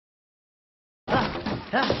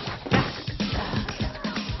Combat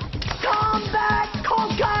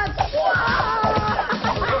conquered!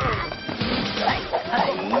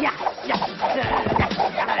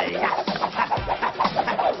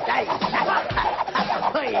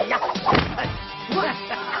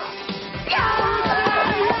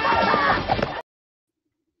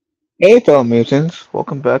 Hey fellow mutants,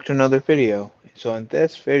 welcome back to another video. So in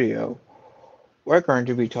this video, we're going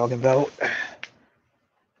to be talking about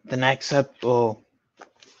the next well,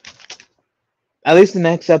 at least the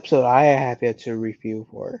next episode I have yet to review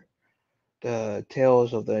for the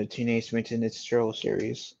Tales of the Teenage Mutant Ninja Turtles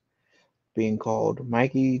series, being called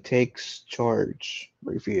Mikey Takes Charge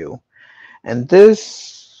review. And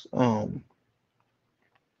this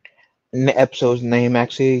episode's name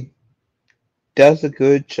actually does a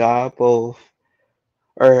good job of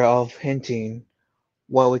hinting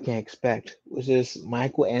what we can expect, which is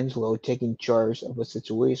Michelangelo taking charge of a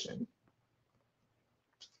situation.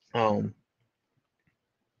 Um,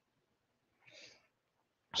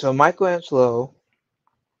 so Michelangelo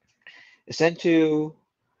is sent to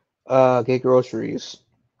get groceries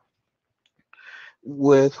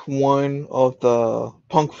with one of the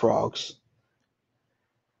punk frogs,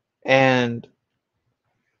 and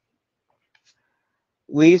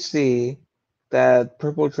we see that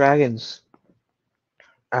purple dragons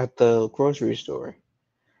at the grocery store,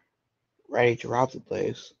 ready to rob the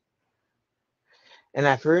place. And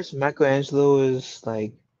at first, Michelangelo is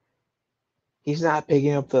like, he's not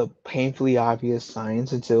picking up the painfully obvious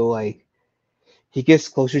signs until like he gets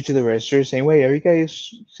closer to the register, saying, "Wait, are you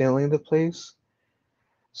guys selling the place?"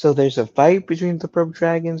 So there's a fight between the purple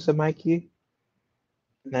dragons and Mikey,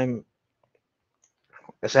 and then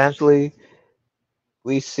essentially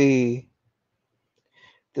we see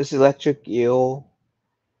this electric eel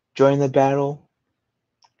join the battle.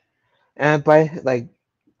 And by like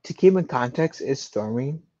to keep in context, it's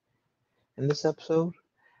storming in this episode,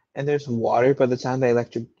 and there's water by the time the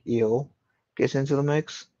electric eel gets into the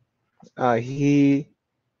mix. He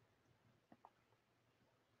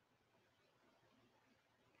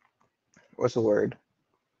what's the word?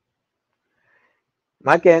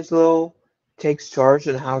 Michelangelo takes charge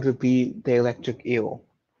on how to beat the electric eel,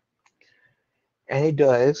 and he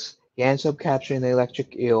does. He ends up capturing the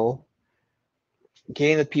electric eel,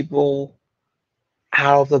 getting the people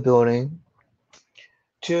out of the building.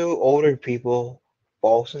 Two older people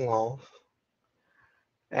falls in love,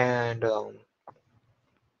 and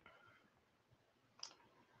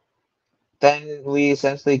then we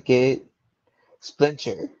essentially get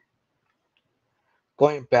Splinter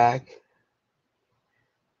going back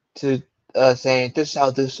to saying this is how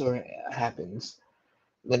this story happens.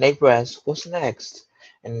 The neighbor asks, "What's next?"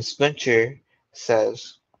 And Splinter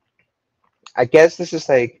says, "I guess this is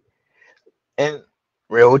like in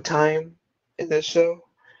real time in this show.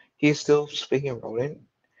 He's still speaking rodent,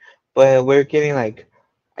 but we're getting like,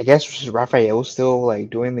 I guess Raphael's still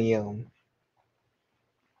like doing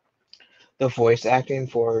the voice acting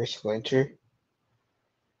for Splinter.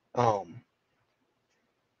 Um,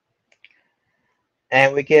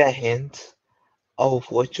 and we get a hint of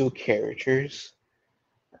what two characters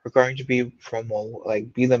are going to be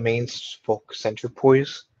like be the main center point,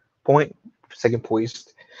 second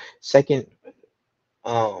poised, second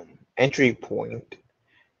entry point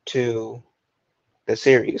to the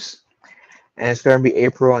series, and it's going to be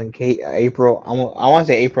April and April. I want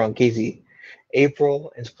to say April and Casey,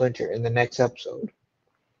 April and Splinter in the next episode.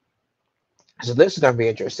 So this is going to be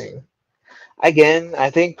interesting. Again, I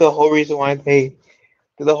think the whole reason why they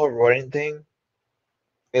did the whole rodent thing,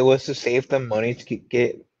 it was to save them money to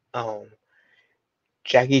get um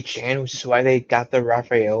Jackie Chan, which is why they got the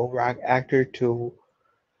Raphael rock actor to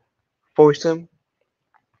voice him.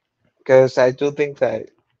 Because I do think that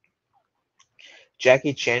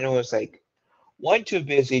Jackie Chan was like one too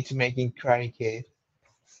busy to making Karate Kid,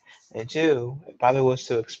 and two, it probably was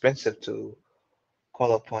too expensive to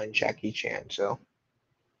call upon Jackie Chan. So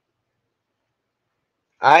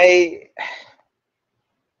I,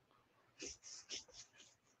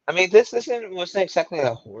 I mean, this isn't wasn't exactly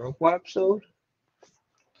a horrible episode.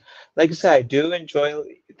 Like I said, I do enjoy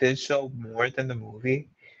this show more than the movie,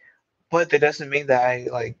 but that doesn't mean that I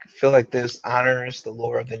like feel like this honors the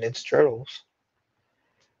lore of the Ninja Turtles.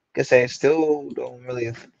 Because I still don't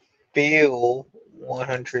really feel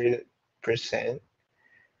 100%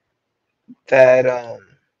 that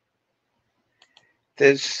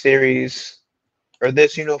this series or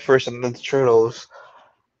this universe of the Turtles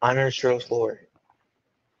honors Turtles lore.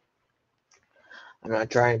 I'm not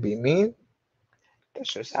trying to be mean.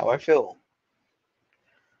 That's just how I feel.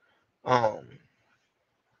 Um,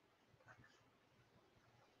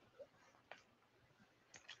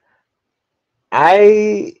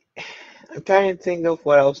 I I'm trying to think of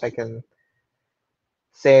what else I can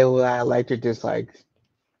say what I liked or disliked.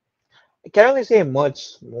 I can't really say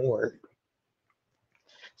much more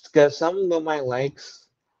because some of my likes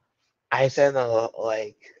I said in the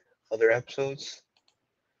like other episodes,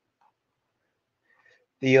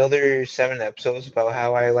 the other 7 episodes about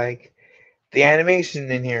how I like the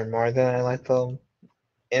animation in here more than I like the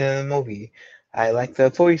in the movie. I like the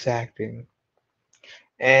voice acting,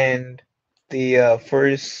 and the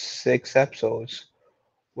first 6 episodes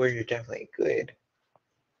were definitely good.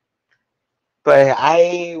 But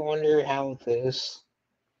I wonder how this,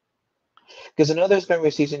 because I know there's going to be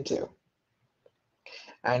a season 2.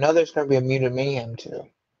 I know there's going to be a Mutant Mayhem 2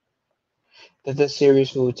 that this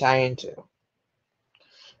series will tie into.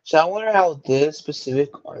 So I wonder how this specific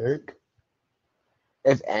arc,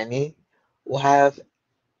 if any, will have,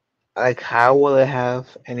 like, how will it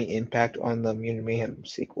have any impact on the Mutant Mayhem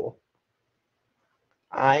sequel?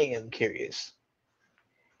 I am curious.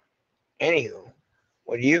 Anywho,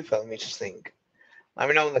 what do you fellow just think? Let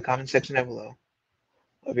me know in the comment section down below.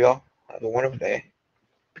 Love y'all. Have a wonderful day.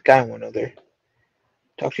 Be kind to one another.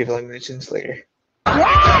 Talk to you fellow musicians later.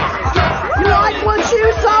 Yeah! You like what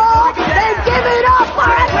you saw? Then give it up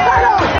for a turtle!